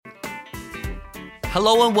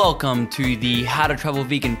Hello and welcome to the How to Travel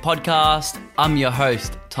Vegan podcast. I'm your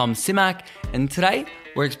host, Tom Simak, and today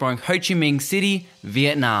we're exploring Ho Chi Minh City,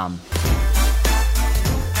 Vietnam.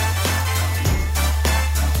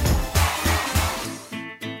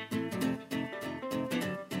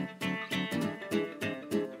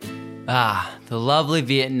 The lovely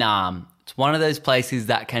Vietnam. It's one of those places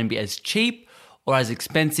that can be as cheap or as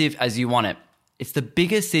expensive as you want it. It's the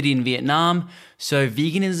biggest city in Vietnam, so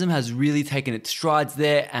veganism has really taken its strides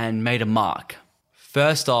there and made a mark.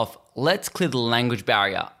 First off, let's clear the language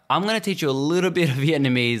barrier. I'm going to teach you a little bit of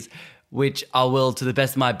Vietnamese, which I will, to the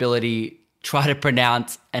best of my ability, try to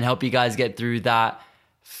pronounce and help you guys get through that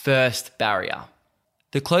first barrier.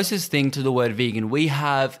 The closest thing to the word vegan we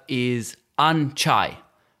have is ăn chay,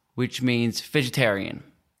 which means vegetarian.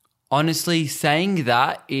 Honestly, saying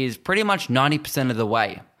that is pretty much 90% of the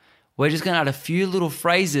way. We're just going to add a few little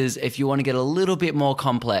phrases if you want to get a little bit more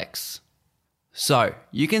complex. So,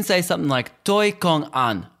 you can say something like Tôi không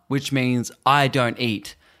ăn, which means I don't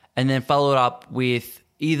eat, and then follow it up with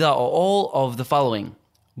either or all of the following.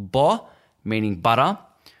 Bò, meaning butter.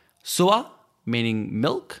 Sữa, meaning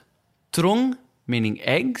milk. Trung, meaning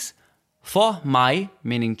eggs. Phở mai,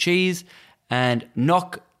 meaning cheese. And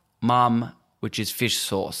nok mam, which is fish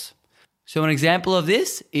sauce. So an example of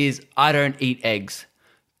this is I don't eat eggs.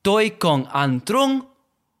 Tôi không ăn trung.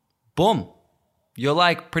 Boom. You're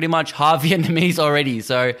like pretty much half Vietnamese already,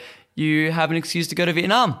 so you have an excuse to go to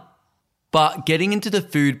Vietnam. But getting into the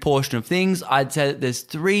food portion of things, I'd say that there's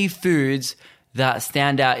 3 foods that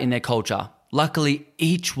stand out in their culture. Luckily,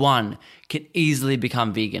 each one can easily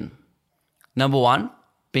become vegan. Number 1,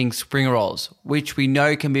 being spring rolls, which we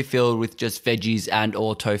know can be filled with just veggies and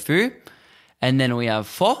or tofu. And then we have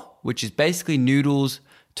pho, which is basically noodles,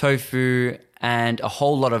 tofu, and a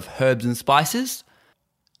whole lot of herbs and spices.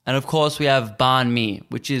 And of course, we have banh mi,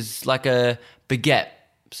 which is like a baguette.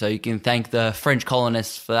 So you can thank the French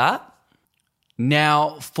colonists for that.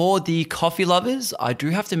 Now, for the coffee lovers, I do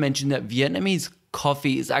have to mention that Vietnamese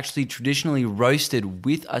coffee is actually traditionally roasted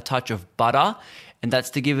with a touch of butter, and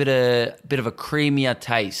that's to give it a bit of a creamier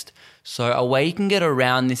taste. So a way you can get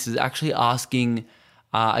around this is actually asking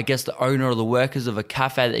the owner or the workers of a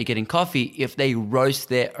cafe that you're getting coffee if they roast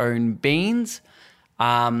their own beans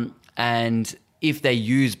and if they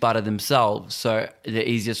use butter themselves. So the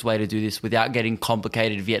easiest way to do this without getting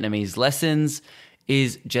complicated Vietnamese lessons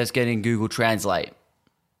is just getting Google Translate.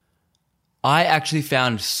 I actually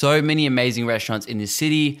found so many amazing restaurants in this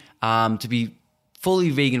city to be fully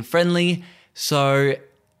vegan friendly. So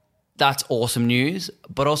that's awesome news.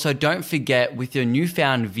 But also don't forget, with your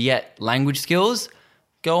newfound Viet language skills,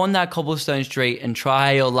 go on that cobblestone street and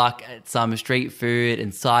try your luck at some street food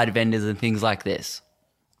and side vendors and things like this.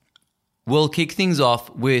 We'll kick things off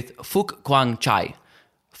with Phuc Quang Chai,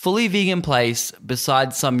 fully vegan place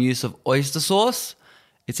besides some use of oyster sauce.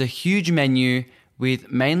 It's a huge menu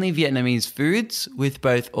with mainly Vietnamese foods with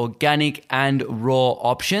both organic and raw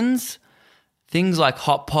options. Things like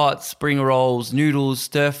hot pots, spring rolls, noodles,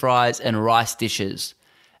 stir fries, and rice dishes.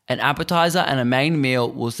 An appetizer and a main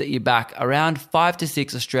meal will set you back around $5 to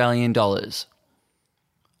 $6 Australian dollars.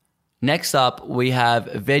 Next up, we have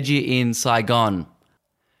Veggie in Saigon.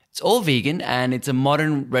 It's all vegan and it's a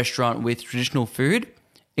modern restaurant with traditional food.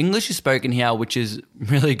 English is spoken here, which is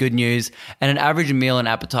really good news, and an average meal and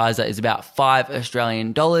appetizer is about $5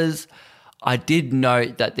 Australian dollars. I did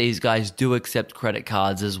note that these guys do accept credit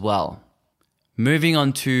cards as well. Moving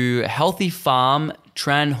on to Healthy Farm,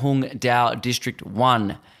 Tran Hung Dao District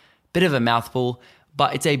 1. Bit of a mouthful,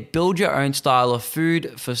 but it's a build-your-own style of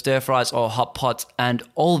food for stir-fries or hot pots and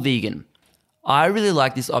all vegan. I really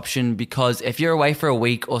like this option because if you're away for a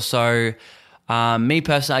week or so, me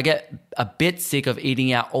personally, I get a bit sick of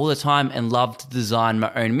eating out all the time and love to design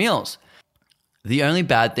my own meals. The only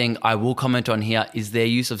bad thing I will comment on here is their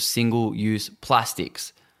use of single-use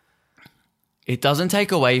plastics. It doesn't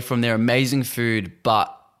take away from their amazing food,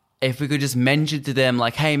 but if we could just mention to them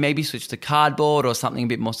like, hey, maybe switch to cardboard or something a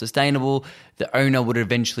bit more sustainable, the owner would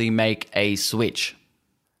eventually make a switch.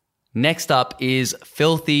 Next up is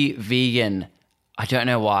Filthy Vegan. I don't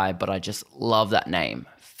know why, but I just love that name,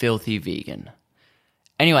 Filthy Vegan.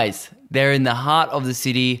 Anyways, they're in the heart of the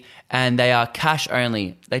city and they are cash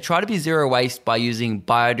only. They try to be zero waste by using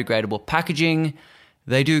biodegradable packaging.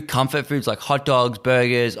 They do comfort foods like hot dogs,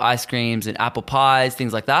 burgers, ice creams, and apple pies,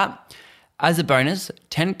 things like that. As a bonus,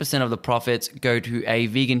 10% of the profits go to a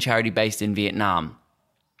vegan charity based in Vietnam.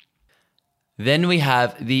 Then we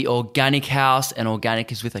have the Organic House, and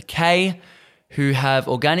organic is with a K, who have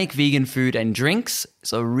organic vegan food and drinks.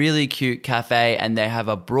 It's a really cute cafe and they have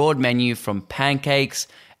a broad menu from pancakes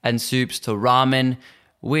and soups to ramen.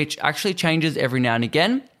 which actually changes every now and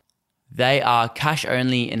again. They are cash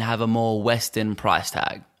only and have a more Western price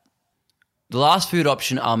tag. The last food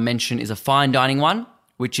option I'll mention is a fine dining one,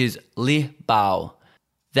 which is Li Bao.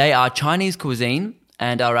 They are Chinese cuisine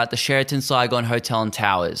and are at the Sheraton Saigon Hotel and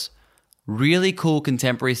Towers. Really cool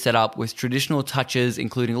contemporary setup with traditional touches,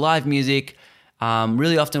 including live music,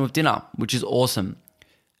 really often with dinner, which is awesome.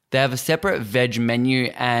 They have a separate veg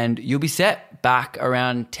menu and you'll be set back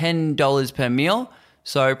around $10 per meal,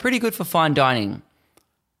 so pretty good for fine dining.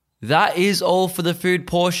 That is all for the food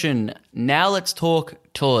portion. Now let's talk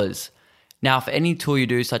tours. Now, for any tour you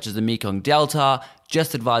do, such as the Mekong Delta,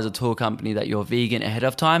 just advise a tour company that you're vegan ahead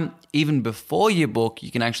of time. Even before you book, you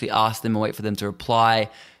can actually ask them and wait for them to reply,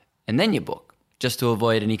 and then you book, just to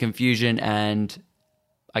avoid any confusion and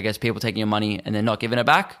I guess people taking your money and then not giving it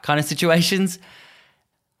back kind of situations.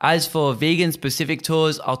 As for vegan-specific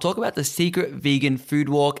tours, I'll talk about the Secret Vegan Food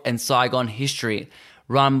Walk and Saigon History,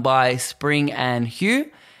 run by Spring and Hugh,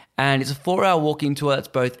 and it's a 4-hour walking tour that's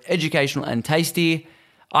both educational and tasty.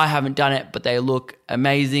 I haven't done it, but they look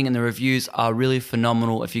amazing and the reviews are really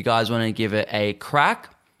phenomenal if you guys want to give it a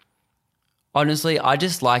crack. Honestly, I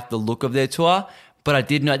just like the look of their tour, but I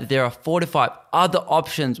did note that there are 4 to 5 other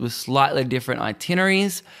options with slightly different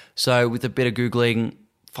itineraries, so with a bit of Googling,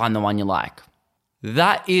 find the one you like.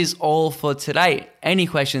 That is all for today. Any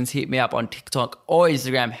questions, hit me up on TikTok or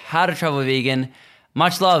Instagram, How to Travel Vegan.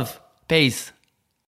 Much love. Peace.